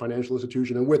with their financial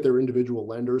institution and with their individual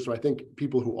lenders. So I think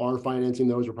people who are financing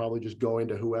those are probably just going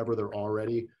to whoever they're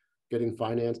already getting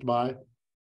financed by.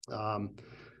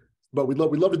 But we'd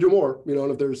love to do more, you know,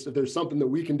 and if there's something that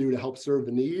we can do to help serve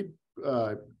the need,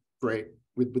 great,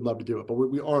 we'd love to do it, but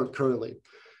we aren't currently.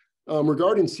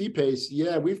 Regarding CPACE,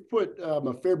 yeah, we've put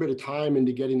a fair bit of time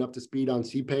into getting up to speed on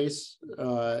CPACE.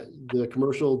 The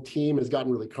commercial team has gotten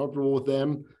really comfortable with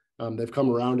them. They've come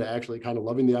around to actually kind of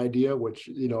loving the idea, which,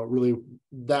 you know, really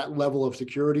that level of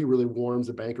security really warms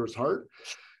a banker's heart.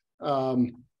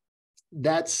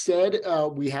 That said,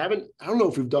 we haven't, I don't know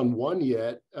if we've done one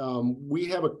yet. We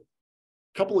have a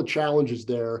couple of challenges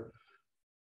there.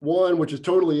 One, which is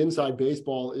totally inside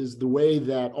baseball, is the way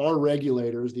that our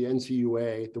regulators, the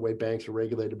NCUA, the way banks are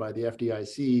regulated by the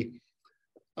FDIC,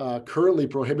 currently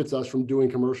prohibits us from doing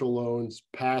commercial loans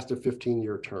past a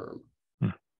 15-year term.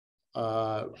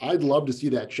 I'd love to see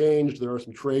that changed. There are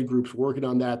some trade groups working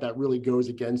on that. That really goes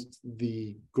against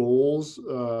the goals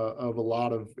of a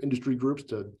lot of industry groups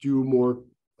to do more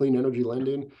clean energy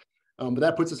lending. But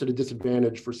that puts us at a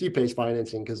disadvantage for CPACE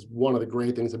financing, because one of the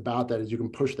great things about that is you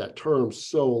can push that term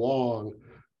so long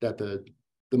that the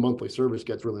monthly service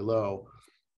gets really low.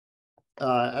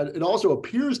 It also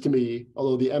appears to me,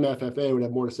 although the MFFA would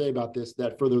have more to say about this,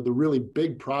 that for the really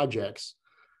big projects,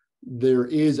 there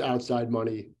is outside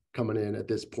money coming in at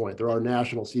this point. There are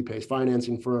national CPACE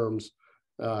financing firms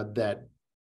that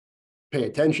pay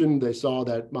attention. They saw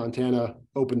that Montana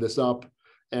opened this up,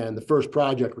 and the first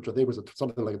project, which I think was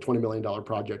something like a $20 million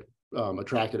project,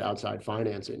 attracted outside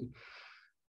financing.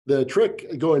 The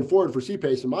trick going forward for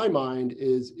CPACE, in my mind,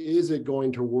 is it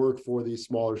going to work for these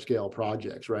smaller scale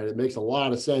projects, right? It makes a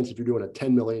lot of sense if you're doing a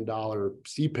 $10 million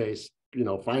CPACE, you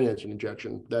know, financing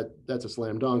injection. That's a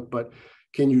slam dunk. But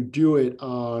can you do it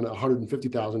on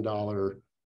 $150,000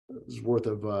 worth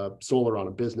of solar on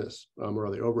a business, or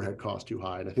are the overhead costs too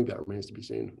high? And I think that remains to be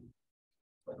seen.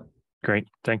 Great,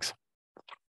 thanks.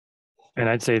 And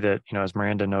I'd say that, you know, as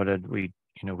Miranda noted, we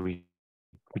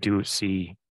do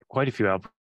see quite a few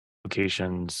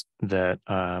applications that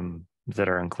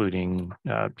are including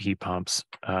heat pumps.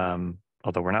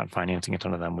 Although we're not financing a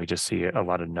ton of them, we just see a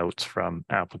lot of notes from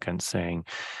applicants saying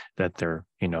that they're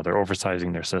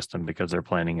oversizing their system because they're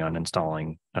planning on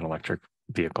installing an electric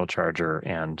vehicle charger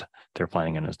and they're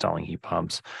planning on installing heat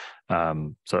pumps.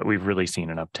 So we've really seen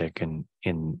an uptick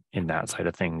in that side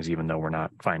of things, even though we're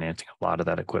not financing a lot of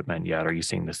that equipment yet. Are you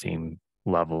seeing the same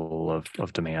level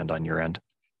of demand on your end?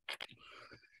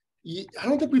 I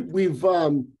don't think we've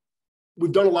done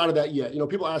a lot of that yet. You know,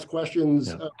 people ask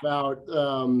questions about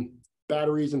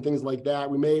batteries and things like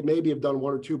that. We maybe have done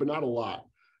one or two, but not a lot.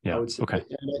 Yeah. I would say. Okay.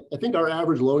 And I think our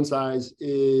average loan size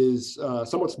is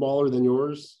somewhat smaller than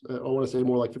yours. I want to say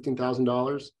more like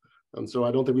 $15,000. So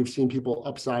I don't think we've seen people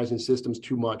upsizing systems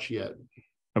too much yet.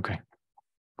 Okay.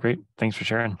 Great. Thanks for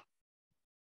sharing.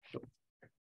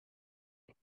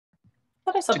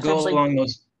 To go along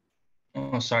those.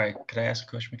 Oh, sorry. Could I ask a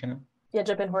question, McKenna? Yeah,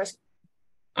 jump in, Horace.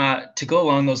 To go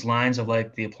along those lines of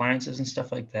like the appliances and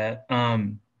stuff like that.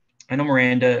 I know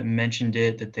Miranda mentioned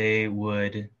it, that they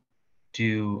would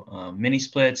do mini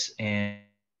splits and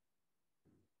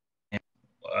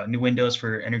new windows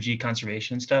for energy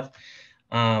conservation stuff.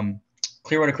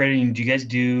 Clearwater Credit Union, do you guys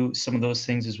do some of those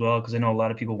things as well? Because I know a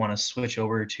lot of people want to switch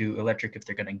over to electric if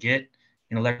they're going to get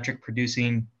an electric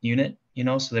producing unit, you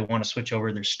know, so they want to switch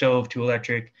over their stove to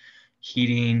electric,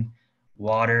 heating,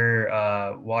 water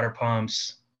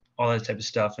pumps, all that type of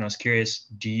stuff. And I was curious,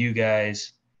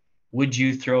 would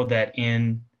you throw that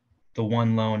in the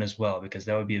one loan as well? Because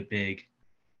that would be a big,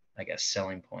 I guess,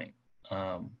 selling point.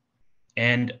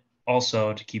 And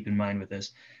also to keep in mind with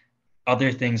this,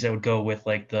 other things that would go with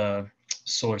like the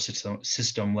solar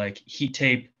system like heat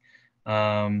tape,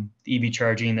 EV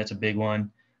charging, that's a big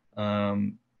one.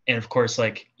 And of course,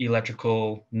 like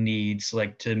electrical needs,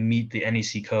 like to meet the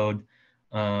NEC code,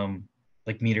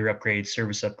 like meter upgrades,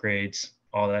 service upgrades,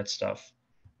 all that stuff.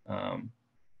 I'm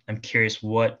curious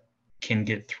what can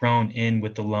get thrown in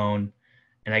with the loan.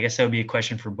 And I guess that would be a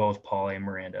question for both Paul and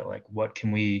Miranda. Like, what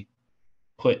can we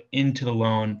put into the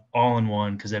loan all in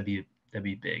one? Because that'd be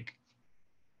big.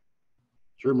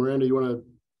 Sure, Miranda, you want to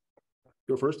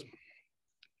go first?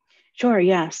 Sure,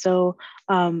 yeah. So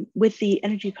with the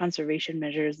energy conservation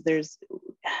measures,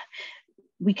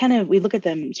 we look at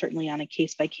them certainly on a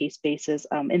case-by-case basis.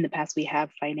 In the past, we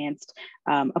have financed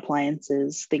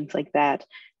appliances, things like that.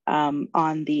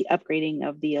 On the upgrading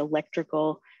of the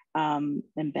electrical, and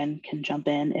Ben can jump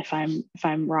in if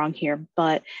I'm wrong here,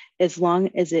 but as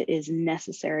long as it is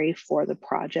necessary for the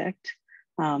project,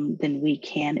 then we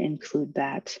can include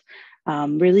that.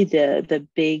 Really the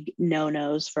big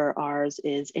no-nos for ours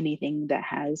is anything that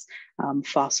has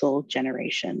fossil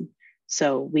generation.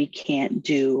 So we can't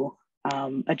do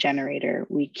a generator.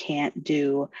 We can't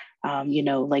do,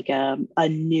 like a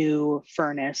new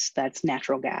furnace that's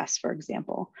natural gas, for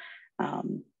example.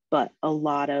 But a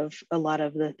lot of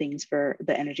the things for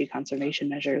the energy conservation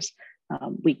measures,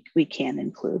 we can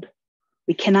include.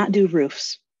 We cannot do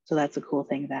roofs. So that's a cool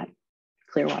thing that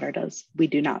Clearwater does. We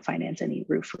do not finance any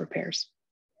roof repairs.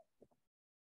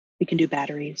 We can do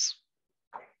batteries.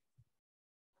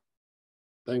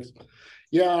 Thanks.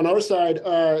 Yeah, on our side,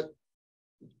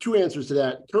 two answers to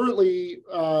that. Currently,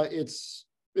 it's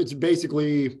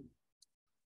basically,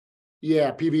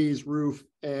 PVs, roof,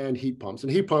 and heat pumps.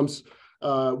 And heat pumps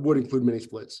would include mini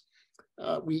splits.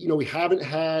 We haven't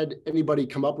had anybody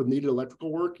come up with needed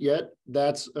electrical work yet.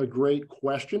 That's a great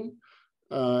question.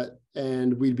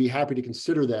 And we'd be happy to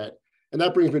consider that. And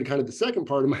that brings me to kind of the second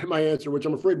part of my answer, which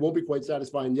I'm afraid won't be quite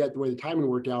satisfying yet the way the timing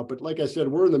worked out. But like I said,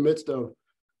 we're in the midst of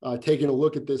taking a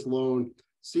look at this loan,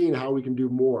 seeing how we can do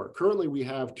more. Currently, we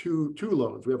have two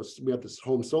loans. We have this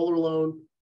home solar loan,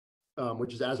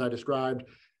 which is as I described,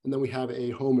 and then we have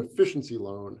a home efficiency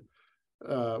loan,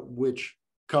 which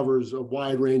covers a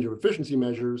wide range of efficiency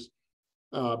measures,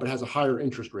 but has a higher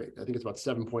interest rate. I think it's about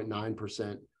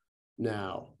 7.9%.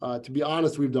 Now, to be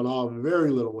honest, we've done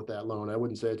very little with that loan. I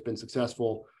wouldn't say it's been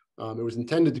successful. It was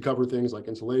intended to cover things like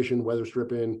insulation, weather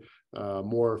stripping,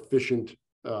 more efficient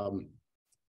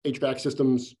HVAC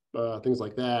systems, things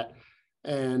like that.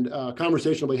 And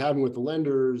conversation I'll be having with the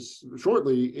lenders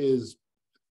shortly is,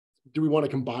 do we want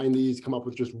to combine these, come up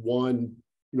with just one,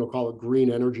 call it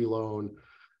green energy loan?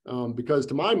 Because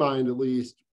to my mind, at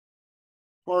least,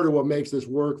 part of what makes this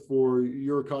work for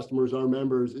your customers, our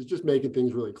members, is just making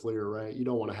things really clear, right? You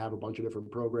don't want to have a bunch of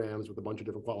different programs with a bunch of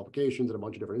different qualifications and a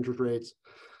bunch of different interest rates.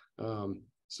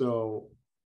 So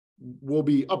we'll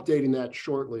be updating that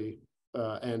shortly,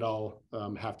 and I'll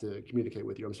have to communicate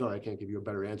with you. I'm sorry, I can't give you a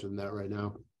better answer than that right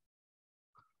now.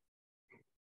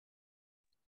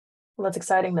 Well, that's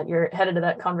exciting that you're headed to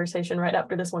that conversation right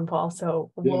after this one, Paul. So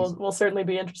we'll certainly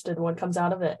be interested in what comes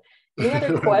out of it. Any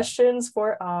other questions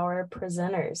for our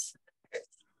presenters?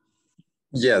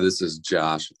 Yeah, this is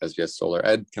Josh, SBS Solar.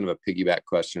 I had kind of a piggyback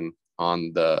question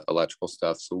on the electrical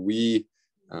stuff. So we,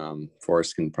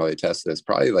 Forrest can probably attest to this,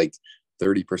 probably like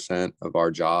 30% of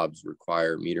our jobs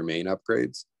require meter main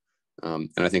upgrades. And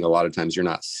I think a lot of times you're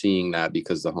not seeing that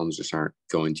because the homes just aren't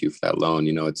going to you for that loan.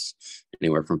 It's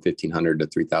anywhere from $1,500 to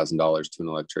 $3,000 to an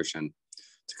electrician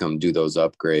to come do those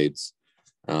upgrades.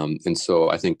 And so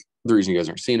I think the reason you guys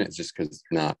aren't seeing it is just because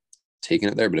they're not taking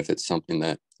it there. But if it's something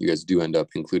that you guys do end up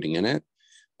including in it,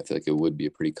 I feel like it would be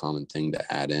a pretty common thing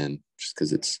to add in, just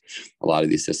because it's a lot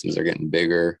of these systems are getting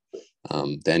bigger.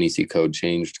 The NEC code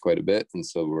changed quite a bit. And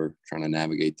so we're trying to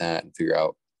navigate that and figure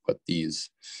out what these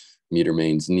meter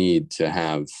mains need to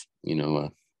have,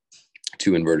 a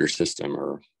 2 inverter system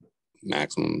or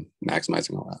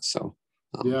maximizing all that. So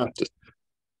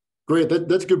great.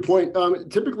 That's a good point.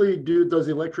 Typically, does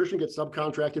the electrician get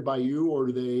subcontracted by you, or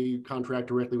do they contract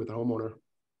directly with the homeowner?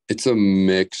 It's a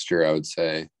mixture, I would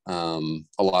say.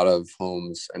 A lot of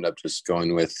homes end up just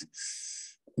going with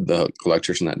the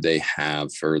electrician that they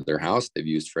have for their house they've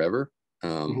used forever.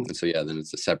 And so, yeah, then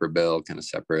it's a separate bill, kind of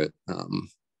separate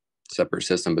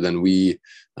system. But then we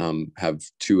have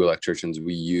 2 electricians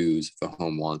we use if a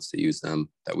home wants to use them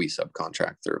that we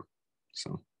subcontract through.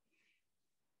 So.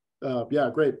 Yeah,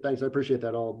 great. Thanks. I appreciate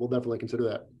that. We'll definitely consider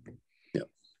that. Yeah.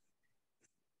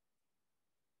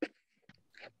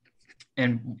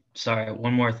 And sorry,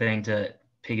 one more thing to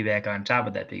piggyback on top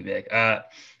of that piggyback.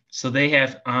 So they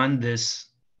have on this,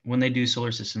 when they do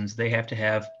solar systems, they have to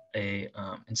have a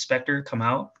inspector come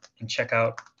out and check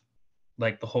out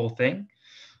like the whole thing.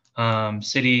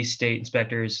 City, state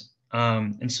inspectors.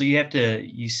 And so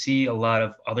you see a lot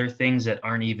of other things that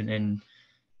aren't even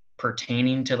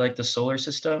pertaining to like the solar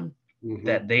system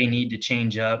that they need to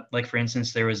change up. Like for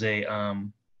instance, there was a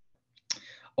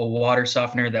water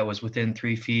softener that was within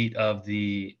 3 feet of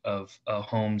a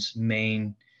home's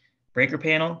main breaker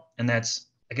panel, and that's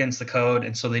against the code.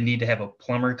 And so they need to have a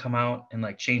plumber come out and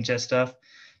like change that stuff.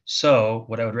 So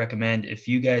what I would recommend, if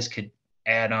you guys could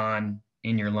add on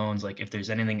in your loans, like if there's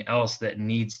anything else that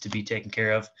needs to be taken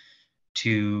care of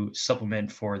to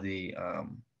supplement for the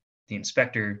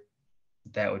inspector,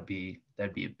 that'd be a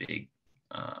big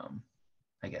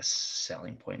I guess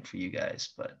selling point for you guys.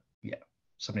 But yeah,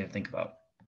 something to think about.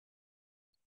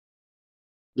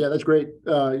 Yeah, that's great.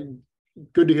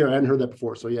 Good to hear. I hadn't heard that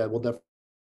before. So yeah, we'll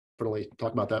definitely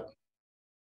talk about that.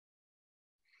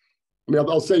 I mean,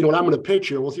 I'll say, when I'm going to pitch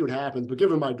here, we'll see what happens. But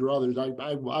given my druthers,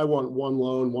 I want one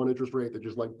loan, one interest rate that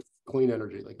just like clean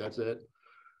energy, like that's it.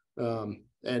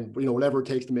 And whatever it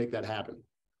takes to make that happen.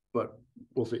 But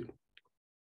we'll see.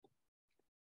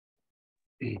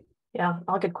 Yeah,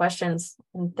 all good questions.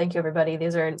 And thank you, everybody.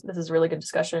 This is really good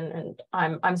discussion.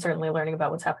 And I'm certainly learning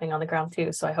about what's happening on the ground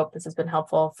too. So I hope this has been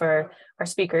helpful for our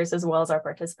speakers as well as our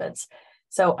participants.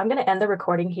 So I'm going to end the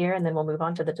recording here and then we'll move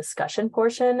on to the discussion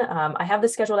portion. I have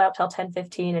this scheduled out till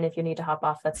 10:15, and if you need to hop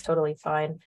off, that's totally fine.